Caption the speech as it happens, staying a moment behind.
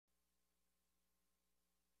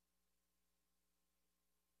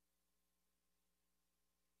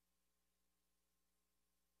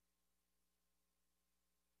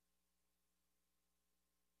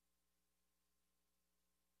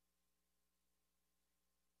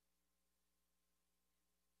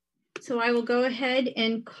so I will go ahead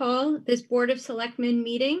and call this Board of Selectmen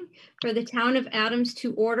meeting for the Town of Adams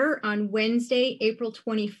to order on Wednesday, April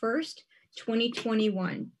 21st,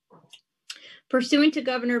 2021. Pursuant to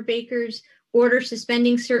Governor Baker's order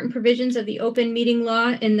suspending certain provisions of the open meeting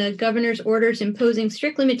law and the governor's orders imposing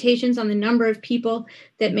strict limitations on the number of people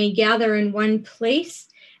that may gather in one place,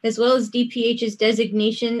 as well as DPH's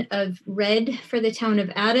designation of red for the Town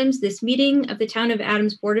of Adams, this meeting of the Town of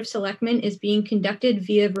Adams Board of Selectmen is being conducted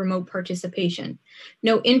via remote participation.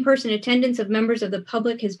 No in-person attendance of members of the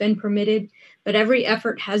public has been permitted, but every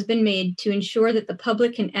effort has been made to ensure that the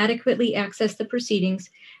public can adequately access the proceedings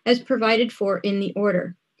as provided for in the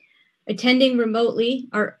order. Attending remotely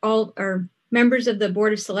are all members of the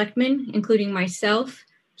Board of Selectmen, including myself,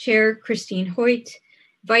 Chair Christine Hoyt,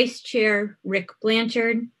 Vice Chair Rick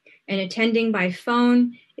Blanchard, and attending by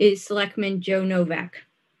phone is Selectman Joe Novak.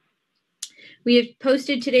 We have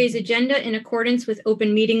posted today's agenda in accordance with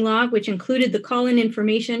open meeting law, which included the call-in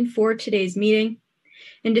information for today's meeting.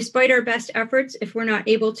 And despite our best efforts, if we're not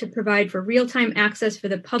able to provide for real-time access for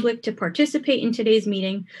the public to participate in today's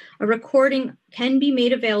meeting, a recording can be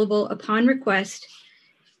made available upon request.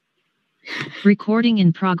 Recording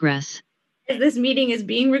in progress. This meeting is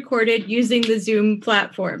being recorded using the Zoom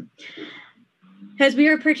platform. As we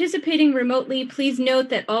are participating remotely, please note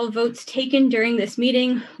that all votes taken during this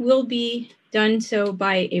meeting will be done so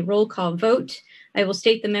by a roll call vote. I will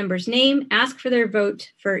state the member's name, ask for their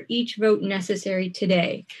vote for each vote necessary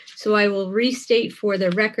today. So I will restate for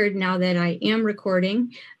the record now that I am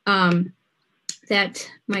recording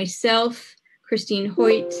that myself, Christine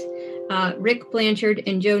Hoyt, Rick Blanchard,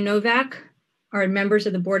 and Joe Novak are members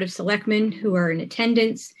of the Board of Selectmen who are in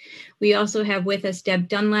attendance. We also have with us Deb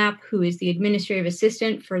Dunlap, who is the administrative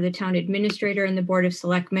assistant for the town administrator and the Board of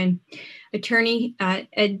Selectmen, attorney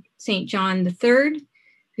Ed St. John III,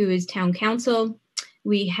 who is town council.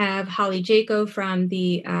 We have Holly Jaco from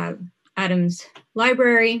the Adams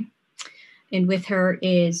Library, and with her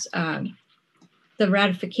is the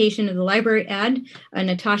ratification of the library ad,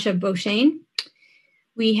 Natasha Beauchesne.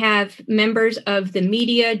 We have members of the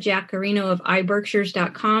media, Jack Garino of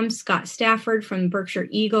iBerkshires.com, Scott Stafford from Berkshire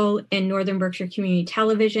Eagle and Northern Berkshire Community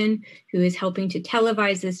Television, who is helping to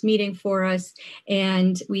televise this meeting for us.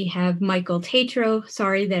 And we have Michael Tatro.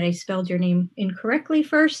 Sorry that I spelled your name incorrectly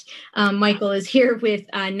first. Michael is here with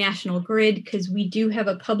National Grid because we do have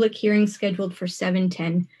a public hearing scheduled for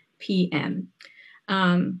 7:10 p.m.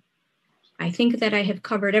 I think that I have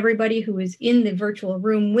covered everybody who is in the virtual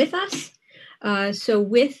room with us. So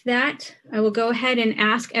with that, I will go ahead and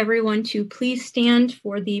ask everyone to please stand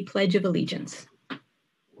for the Pledge of Allegiance.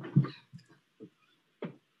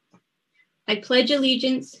 I pledge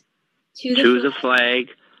allegiance to the flag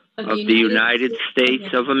of the United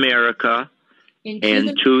States of America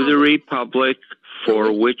and to the republic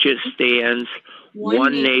for which it stands,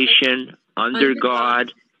 one nation, under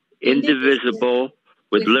God, indivisible,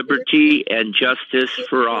 with liberty and justice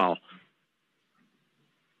for all.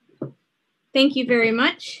 Thank you very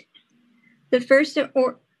much. The first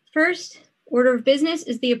order of business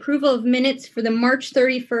is the approval of minutes for the March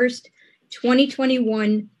 31st,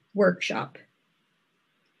 2021 workshop.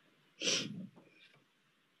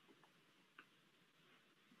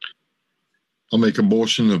 I'll make a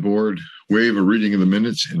motion the board waive a reading of the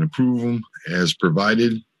minutes and approve them as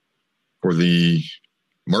provided for the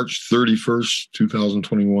March 31st,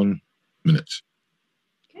 2021 minutes.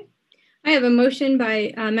 I have a motion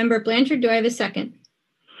by Member Blanchard. Do I have a second?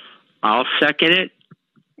 I'll second it.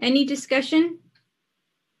 Any discussion?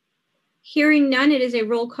 Hearing none, it is a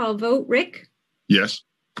roll call vote. Rick? Yes.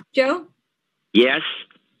 Joe? Yes.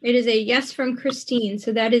 It is a yes from Christine,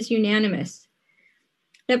 so that is unanimous.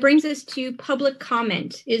 That brings us to public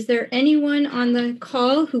comment. Is there anyone on the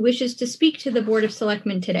call who wishes to speak to the Board of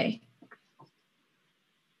Selectmen today?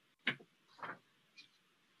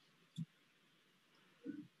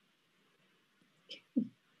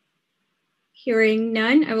 Hearing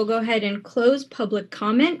none, I will go ahead and close public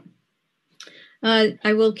comment.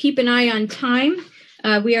 I will keep an eye on time.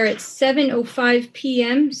 We are at 7:05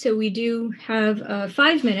 p.m., so we do have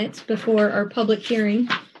 5 minutes before our public hearing.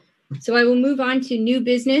 So I will move on to new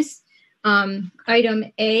business. Item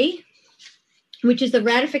A, which is the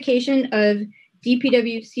ratification of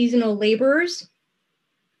DPW seasonal laborers.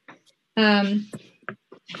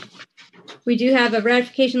 We do have a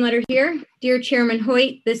ratification letter here. Dear Chairman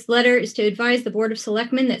Hoyt, this letter is to advise the Board of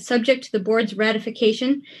Selectmen that subject to the board's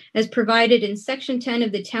ratification, as provided in Section 10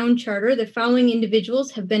 of the Town Charter, the following individuals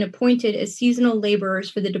have been appointed as seasonal laborers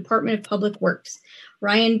for the Department of Public Works: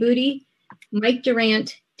 Ryan Booty, Mike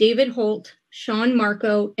Durant, David Holt, Sean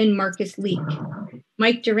Marco, and Marcus Leak.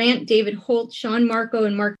 Mike Durant, David Holt, Sean Marco,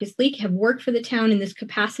 and Marcus Leak have worked for the town in this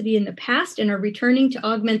capacity in the past and are returning to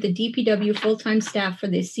augment the DPW full-time staff for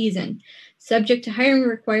this season. Subject to hiring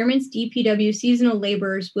requirements, DPW seasonal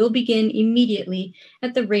laborers will begin immediately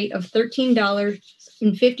at the rate of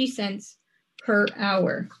 $13.50 per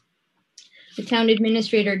hour. The town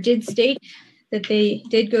administrator did state that they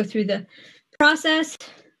did go through the process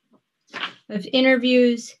of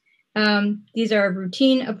interviews. These are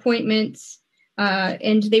routine appointments,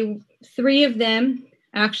 and three of them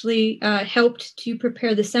actually helped to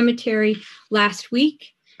prepare the cemetery last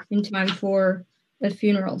week in time for a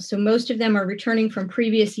funeral. So most of them are returning from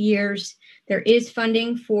previous years. There is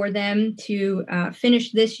funding for them to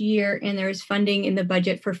finish this year, and there is funding in the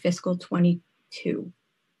budget for fiscal 22.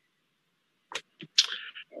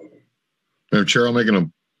 Madam Chair, I'll make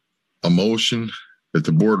a motion that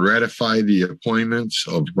the board ratify the appointments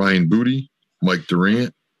of Ryan Booty, Mike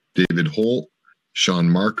Durant, David Holt, Sean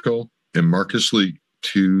Marco, and Marcus Leak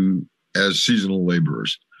as seasonal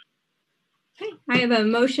laborers. Okay, I have a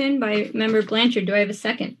motion by Member Blanchard. Do I have a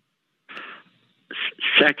second?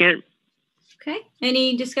 Second. Okay,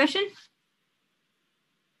 any discussion?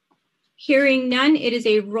 Hearing none, it is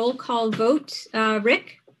a roll call vote.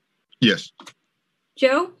 Rick? Yes.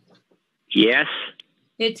 Joe? Yes.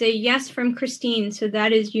 It's a yes from Christine, so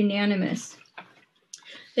that is unanimous.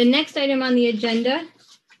 The next item on the agenda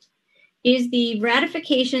is the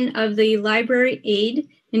ratification of the library aide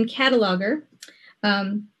and cataloger,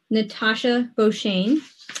 Natasha Beauchesne.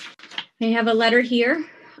 I have a letter here.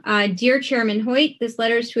 Dear Chairman Hoyt, this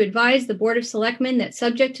letter is to advise the Board of Selectmen that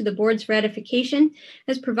subject to the board's ratification,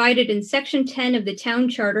 as provided in Section 10 of the Town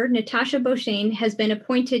Charter, Natasha Beauchesne has been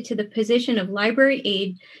appointed to the position of library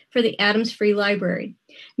aide for the Adams Free Library.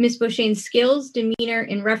 Ms. Beauchesne's skills, demeanor,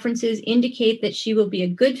 and references indicate that she will be a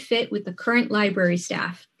good fit with the current library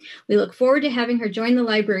staff. We look forward to having her join the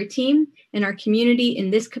library team and our community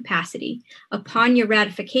in this capacity. Upon your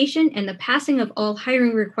ratification and the passing of all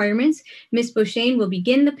hiring requirements, Ms. Beauchesne will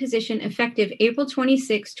begin the position effective April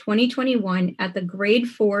 26, 2021 at the grade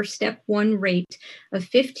 4 step 1 rate of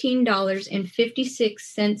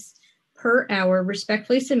 $15.56 per hour.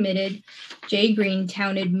 Respectfully submitted, Jay Green,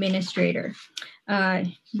 Town Administrator.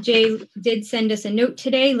 Jay did send us a note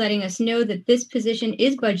today letting us know that this position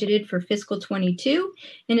is budgeted for fiscal 22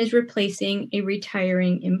 and is replacing a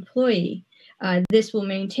retiring employee. This will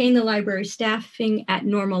maintain the library staffing at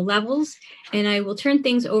normal levels, and I will turn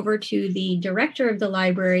things over to the director of the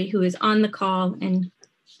library who is on the call and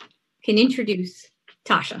can introduce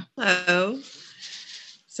Tasha. Hello.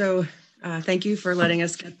 So thank you for letting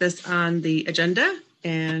us get this on the agenda.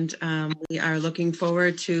 And we are looking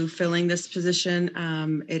forward to filling this position.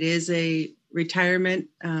 It is a retirement.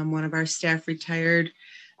 One of our staff retired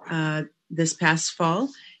this past fall,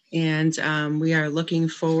 and we are looking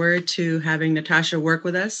forward to having Natasha work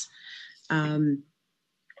with us.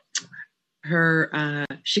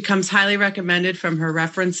 She comes highly recommended from her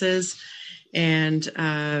references, and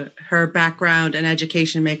her background and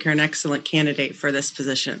education make her an excellent candidate for this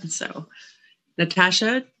position. So,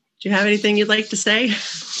 Natasha, do you have anything you'd like to say?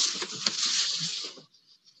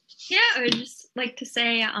 Yeah, I would just like to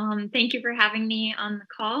say thank you for having me on the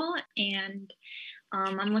call, and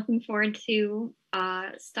I'm looking forward to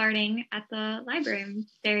starting at the library. I'm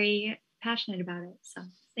very passionate about it, so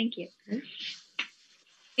thank you.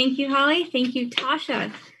 Thank you, Holly. Thank you,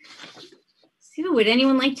 Tasha. So, would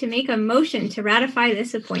anyone like to make a motion to ratify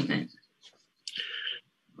this appointment?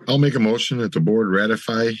 I'll make a motion that the board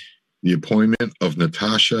ratify the appointment of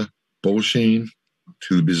Natasha Beauchesne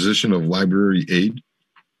to the position of library aide.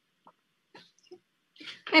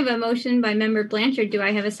 I have a motion by Member Blanchard. Do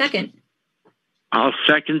I have a second? I'll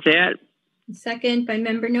second that. Second by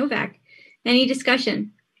Member Novak. Any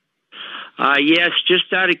discussion? Yes,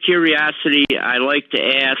 just out of curiosity, I'd like to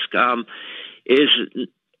ask, is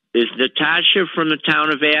Natasha from the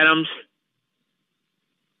town of Adams?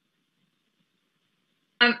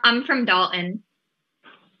 I'm from Dalton.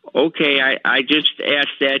 Okay, I just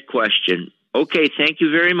asked that question. Okay, thank you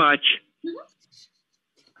very much.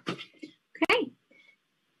 Okay.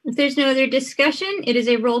 If there's no other discussion, it is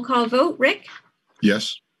a roll call vote. Rick?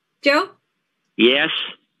 Yes. Joe? Yes.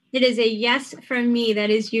 It is a yes from me. That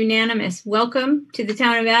is unanimous. Welcome to the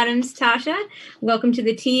town of Adams, Tasha. Welcome to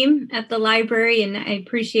the team at the library, and I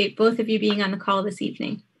appreciate both of you being on the call this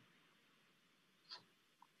evening.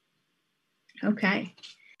 Okay.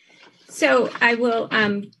 So I will,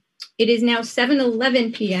 it is now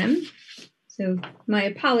 7:11 p.m. So my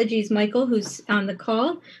apologies, Michael, who's on the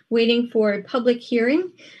call, waiting for a public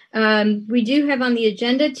hearing. We do have on the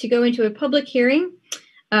agenda to go into a public hearing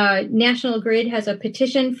National Grid has a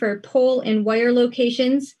petition for pole and wire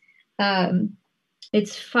locations.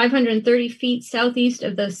 It's 530 feet southeast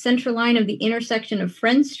of the center line of the intersection of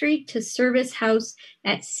Friend Street to Service House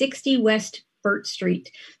at 60 West Burt Street.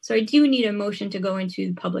 So I do need a motion to go into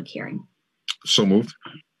the public hearing. So moved.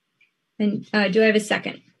 And do I have a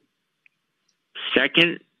second?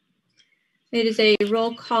 Second. It is a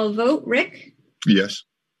roll call vote. Rick? Yes.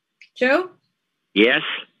 Joe? Yes.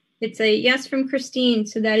 It's a yes from Christine,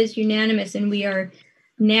 so that is unanimous, and we are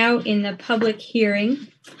now in the public hearing.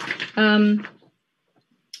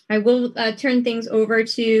 I will turn things over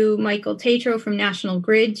to Michael Tatro from National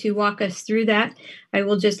Grid to walk us through that. I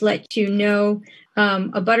will just let you know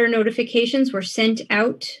abutter notifications were sent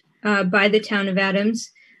out by the Town of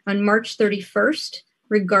Adams on March 31st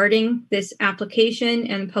regarding this application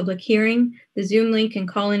and public hearing. The Zoom link and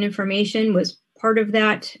call-in information was part of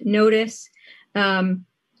that notice.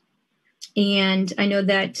 And I know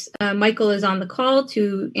that Michael is on the call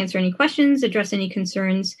to answer any questions, address any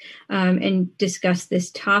concerns, and discuss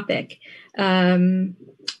this topic.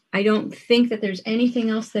 I don't think that there's anything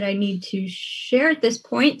else that I need to share at this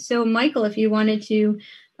point. So, Michael, if you wanted to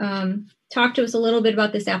talk to us a little bit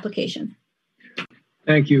about this application.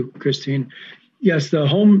 Thank you, Christine. Yes, the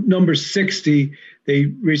home number 60, they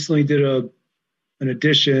recently did an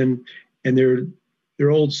addition, and their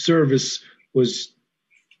old service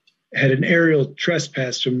had an aerial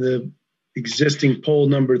trespass from the existing pole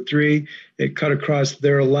number 3. It cut across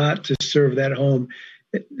their lot to serve that home.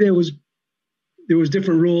 There was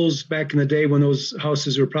different rules back in the day when those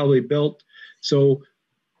houses were probably built. So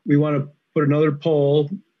we want to put another pole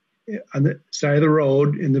on the side of the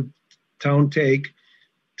road in the town take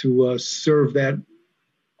to serve that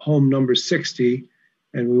home number 60,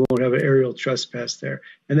 and we won't have an aerial trespass there.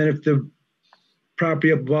 And then if the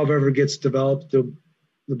property up above ever gets developed, there'll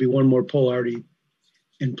be one more pole already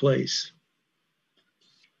in place.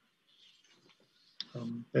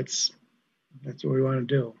 That's what we want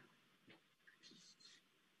to do.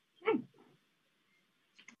 Okay.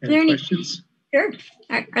 Any questions? Sure.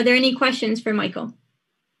 Are there any questions for Michael?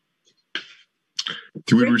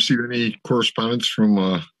 Do we receive any correspondence from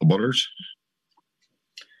abutters?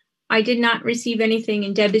 I did not receive anything,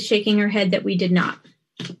 and Deb is shaking her head that we did not.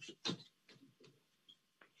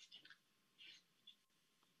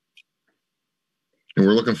 And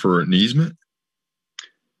we're looking for an easement?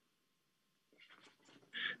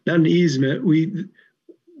 Not an easement. We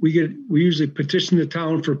usually petition the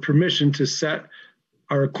town for permission to set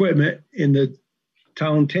our equipment in the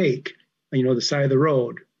town take, the side of the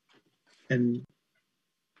road. And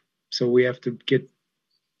so we have to get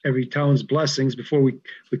every town's blessings before we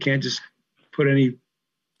can't just put any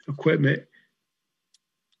equipment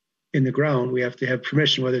in the ground. We have to have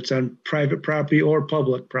permission, whether it's on private property or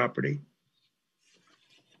public property.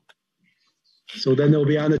 So then they'll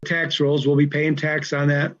be on the tax rolls. We'll be paying tax on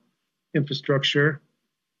that infrastructure,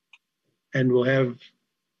 and we'll have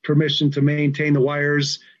permission to maintain the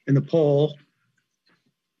wires and the pole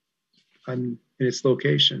in its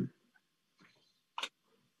location.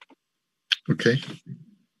 Okay.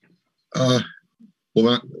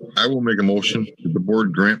 Well, I will make a motion that the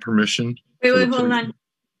board grant permission. Wait, hold on.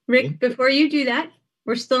 Rick, before you do that,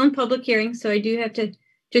 we're still in public hearing, so I do have to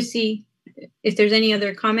just see if there's any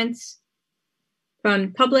other comments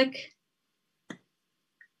from public.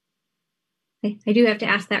 I do have to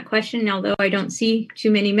ask that question, although I don't see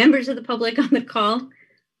too many members of the public on the call.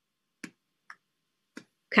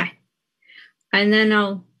 Okay. And then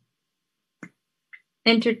I'll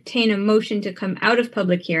entertain a motion to come out of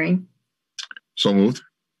public hearing. So moved.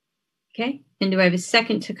 Okay. And do I have a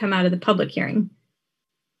second to come out of the public hearing?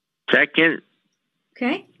 Second.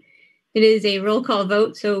 Okay. It is a roll call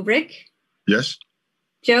vote. So Rick? Yes.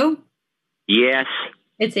 Joe? Yes.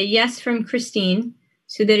 It's a yes from Christine.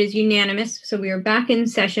 So that is unanimous. So we are back in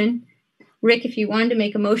session. Rick, if you wanted to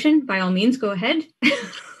make a motion, by all means, go ahead. Yeah,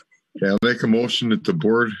 I'll make a motion that the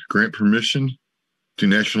board grant permission to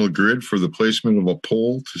National Grid for the placement of a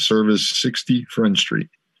pole to service 60 Friend Street.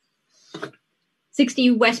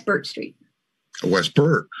 60 West Burt Street. West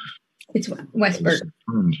Burt. It's West Burt.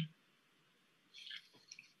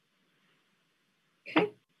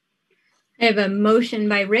 Okay. I have a motion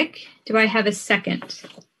by Rick. Do I have a second?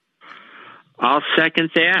 I'll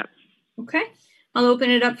second that. Okay. I'll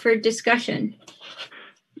open it up for discussion.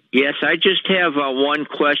 Yes, I just have one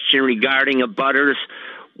question regarding abutters.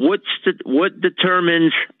 What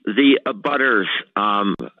determines the abutters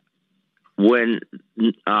when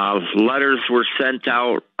letters were sent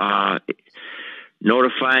out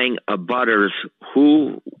notifying abutters?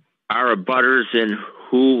 Who are abutters and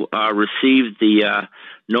who received the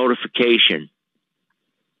notification?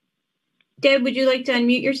 Deb, would you like to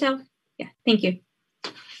unmute yourself? Yeah, thank you.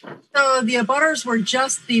 So the abutters were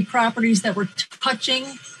just the properties that were touching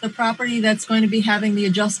the property that's going to be having the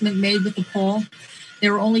adjustment made with the pole.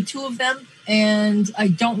 There were only 2 of them, and I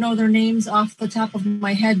don't know their names off the top of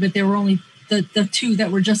my head, but there were only the 2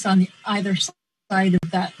 that were just on the either side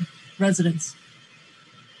of that residence.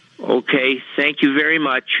 Okay, thank you very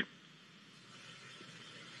much.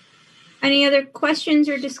 Any other questions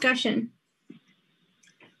or discussion?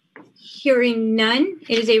 Hearing none,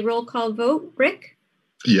 it is a roll call vote. Rick?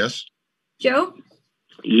 Yes. Joe?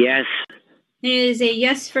 Yes. It is a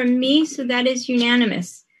yes from me, so that is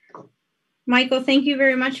unanimous. Michael, thank you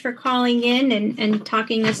very much for calling in and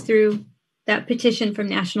talking us through that petition from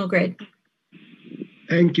National Grid.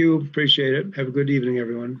 Thank you. Appreciate it. Have a good evening,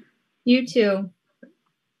 everyone. You too.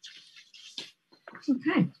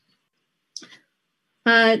 Okay.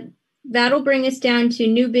 That'll bring us down to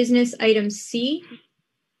new business item C,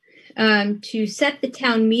 to set the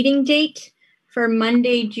town meeting date for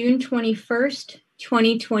Monday, June 21st,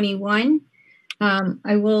 2021.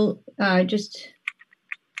 I will just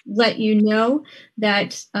let you know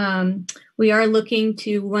that we are looking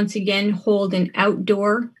to once again hold an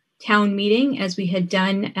outdoor town meeting as we had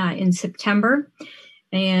done in September.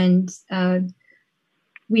 And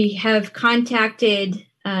we have contacted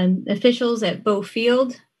officials at Bow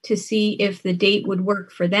Field to see if the date would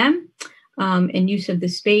work for them and use of the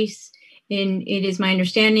space. And it is my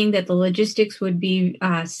understanding that the logistics would be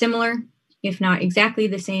similar, if not exactly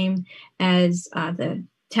the same as the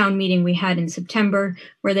town meeting we had in September,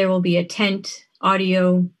 where there will be a tent,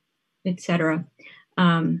 audio, etc.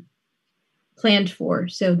 Planned for.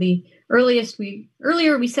 So the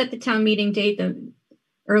earlier we set the town meeting date, the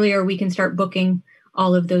earlier we can start booking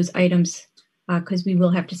all of those items, because we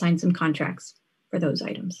will have to sign some contracts for those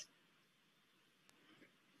items.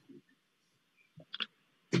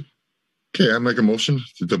 Okay, I make a motion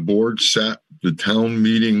that the board set the town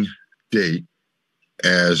meeting date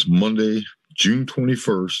as Monday, June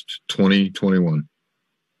 21st, 2021.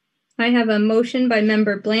 I have a motion by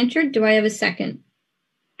member Blanchard. Do I have a second?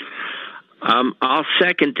 I'll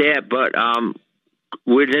second that, but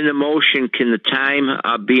within the motion, can the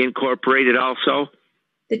time be incorporated also?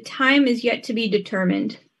 The time is yet to be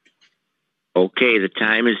determined. Okay, the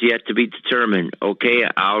time is yet to be determined. Okay,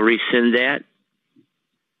 I'll rescind that.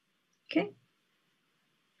 Okay.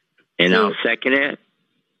 And I'll second it.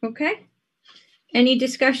 Okay. Any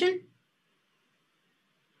discussion?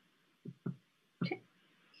 Okay.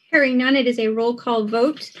 Hearing none, it is a roll call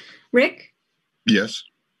vote. Rick? Yes.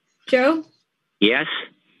 Joe? Yes.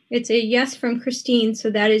 It's a yes from Christine, so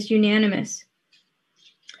that is unanimous.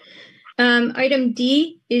 Item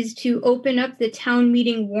D is to open up the town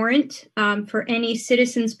meeting warrant for any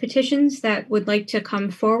citizens' petitions that would like to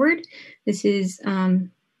come forward. This is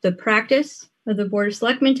the practice of the Board of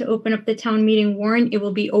Selectmen to open up the town meeting warrant. It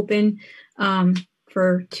will be open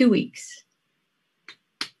for 2 weeks.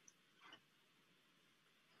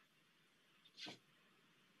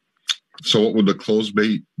 So what would the close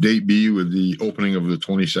date be with the opening of the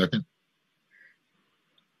 22nd?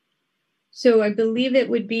 So I believe it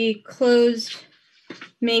would be closed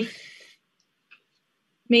May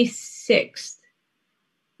 6th.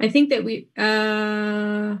 I think that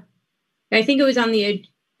I think it was on the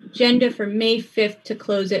agenda for May 5th to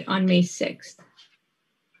close it on May 6th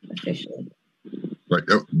officially. Right,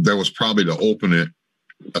 that was probably to open it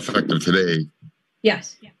effective today.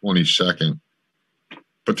 Yes. 22nd.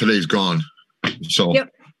 But today's gone. So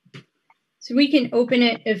yep. So we can open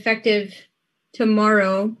it effective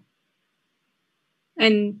tomorrow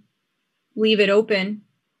and leave it open.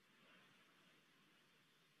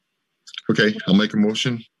 Okay, I'll make a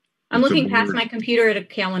motion. I'm looking past my computer at a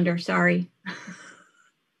calendar, sorry.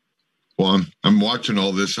 Well, I'm watching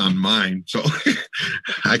all this on mine, so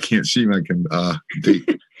I can't see my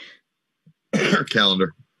date or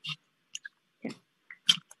calendar. Okay.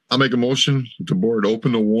 I'll make a motion that the board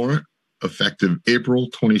open the warrant effective April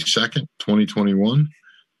 22nd, 2021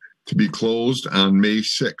 to be closed on May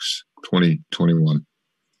 6th, 2021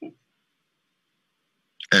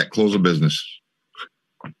 at close of business.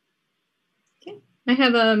 Okay. I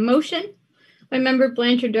have a motion by member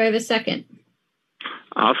Blanchard. Do I have a second?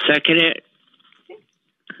 I'll second it. Okay.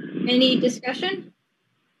 Any discussion?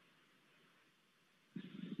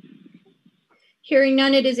 Hearing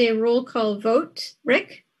none, it is a roll call vote.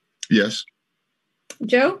 Rick? Yes.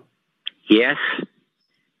 Joe? Yes.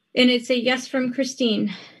 And it's a yes from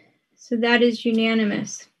Christine. So that is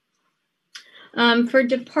unanimous. For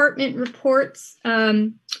department reports,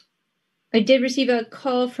 I did receive a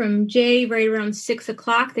call from Jay right around 6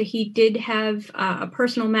 o'clock that he did have a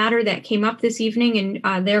personal matter that came up this evening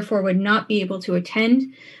and therefore would not be able to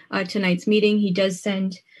attend tonight's meeting. He does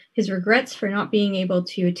send his regrets for not being able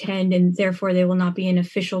to attend, and therefore there will not be an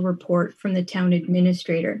official report from the town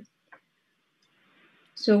administrator.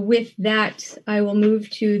 So with that, I will move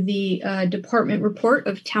to the department report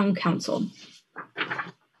of town council.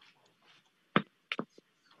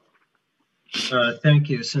 Thank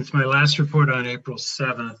you. Since my last report on April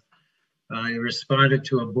 7th, I responded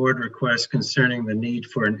to a board request concerning the need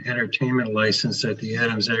for an entertainment license at the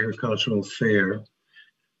Adams Agricultural Fair.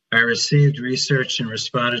 I received, researched, and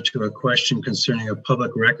responded to a question concerning a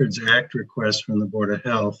Public Records Act request from the Board of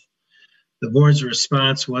Health. The board's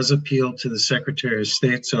response was appealed to the Secretary of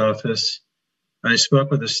State's office. I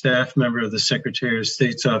spoke with a staff member of the Secretary of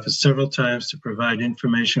State's office several times to provide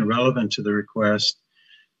information relevant to the request.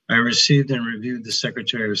 I received and reviewed the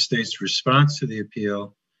Secretary of State's response to the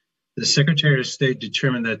appeal. The Secretary of State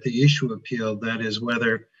determined that the issue appealed, that is,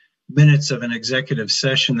 whether minutes of an executive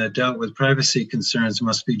session that dealt with privacy concerns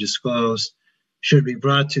must be disclosed, should be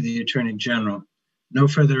brought to the Attorney General. No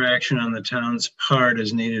further action on the town's part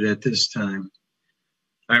is needed at this time.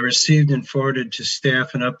 I received and forwarded to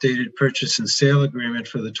staff an updated purchase and sale agreement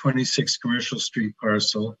for the 26 Commercial Street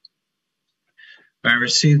parcel. I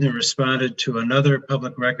received and responded to another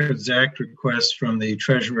Public Records Act request from the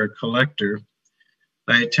Treasurer Collector.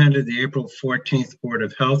 I attended the April 14th Board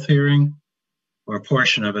of Health hearing, or a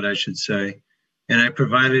portion of it, I should say, and I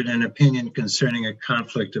provided an opinion concerning a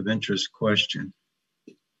conflict of interest question.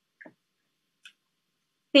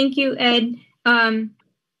 Thank you, Ed. I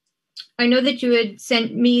know that you had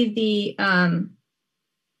sent me the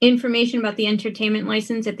information about the entertainment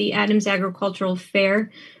license at the Adams Agricultural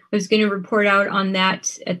Fair. I was going to report out on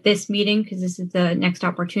that at this meeting because this is the next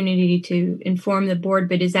opportunity to inform the board,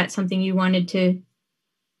 but is that something you wanted to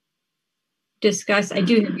discuss? I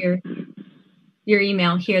do have your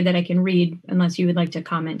email here that I can read unless you would like to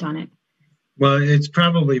comment on it. Well, it's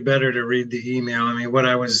probably better to read the email. I mean, what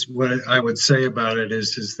I would say about it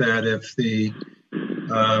is that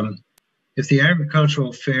if the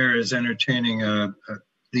agricultural fair is entertaining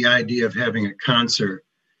the idea of having a concert,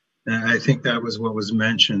 and I think that was what was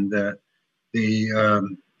mentioned, that the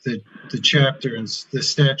chapter and the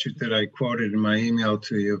statute that I quoted in my email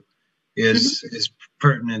to you is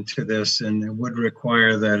pertinent to this, and it would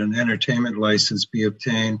require that an entertainment license be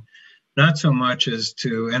obtained, not so much as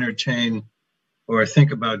to entertain or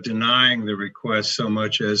think about denying the request so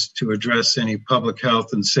much as to address any public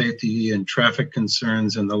health and safety and traffic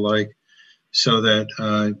concerns and the like, so that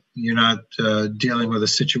you're not dealing with a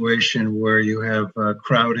situation where you have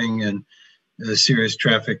crowding and serious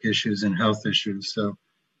traffic issues and health issues. So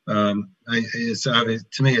it's obvious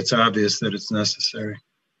to me, it's obvious that it's necessary.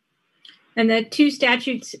 And the two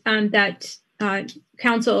statutes that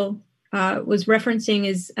council was referencing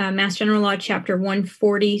is Mass General Law, Chapter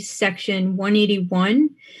 140, Section 181.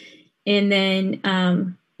 And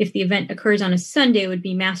then if the event occurs on a Sunday, it would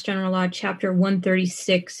be Mass General Law, Chapter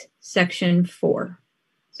 136, Section 4.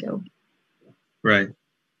 So, right.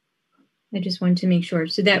 I just wanted to make sure.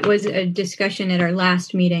 So that was a discussion at our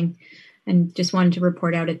last meeting and just wanted to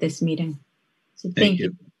report out at this meeting. So thank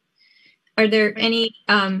you. Are there any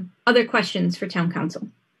other questions for town council?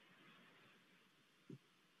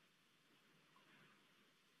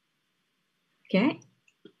 Okay.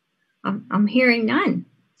 I'm hearing none.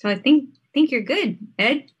 So I think you're good,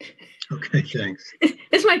 Ed. Okay, thanks.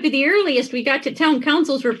 This might be the earliest we got to town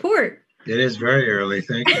council's report. It is very early.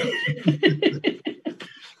 Thank you.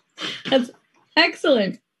 That's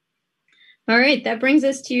excellent. All right. That brings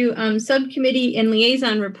us to subcommittee and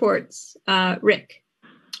liaison reports. Rick.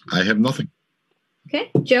 I have nothing.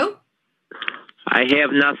 Okay. Joe? I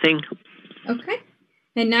have nothing. Okay.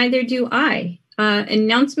 And neither do I.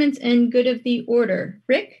 Announcements and good of the order.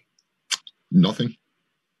 Rick? Nothing.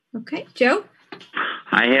 Okay. Joe?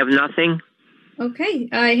 I have nothing. Okay.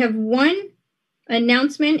 I have one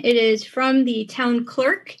announcement. It is from the town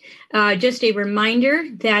clerk. Just a reminder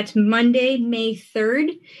that Monday, May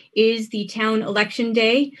 3rd is the town election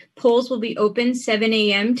day. Polls will be open 7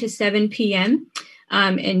 a.m. to 7 p.m.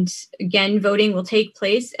 And again, voting will take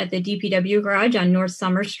place at the DPW garage on North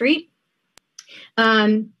Summer Street.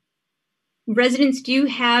 Residents do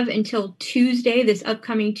have until Tuesday, this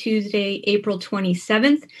upcoming Tuesday, April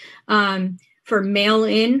 27th, for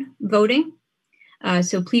mail-in voting.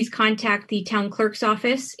 So please contact the town clerk's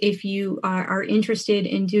office if you are interested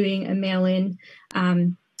in doing a mail-in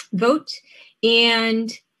vote.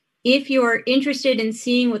 And If you're interested in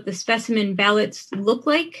seeing what the specimen ballots look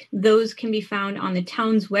like, those can be found on the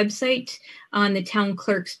town's website on the town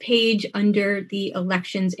clerk's page under the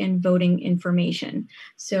elections and voting information.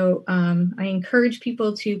 So I encourage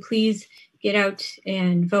people to please get out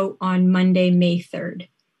and vote on Monday, May 3rd.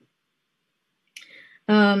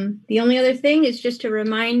 The only other thing is just to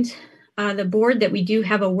remind the board that we do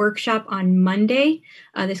have a workshop on Monday,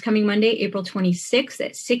 this coming Monday, April 26th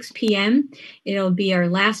at 6 p.m. It'll be our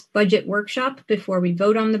last budget workshop before we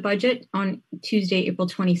vote on the budget on Tuesday, April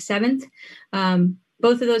 27th.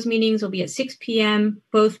 Both of those meetings will be at 6 p.m.,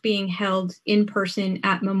 both being held in person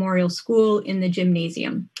at Memorial School in the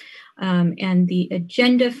gymnasium. And the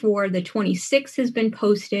agenda for the 26th has been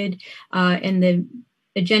posted, and the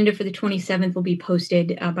agenda for the 27th will be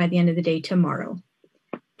posted by the end of the day tomorrow.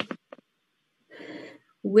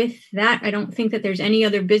 With that, I don't think that there's any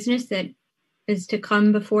other business that is to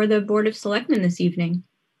come before the Board of Selectmen this evening.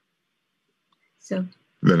 So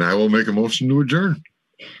then I will make a motion to adjourn.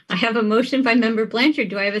 I have a motion by Member Blanchard.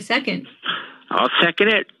 Do I have a second? I'll second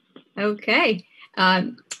it. Okay.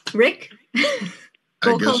 Rick?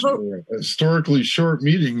 I guess for a historically short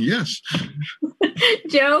meeting, yes.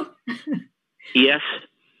 Joe? Yes.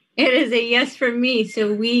 It is a yes from me.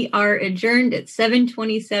 So we are adjourned at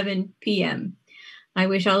 7:27 p.m. I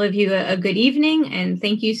wish all of you a good evening, and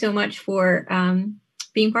thank you so much for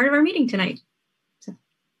being part of our meeting tonight. So.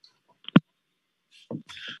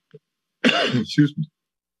 Excuse me.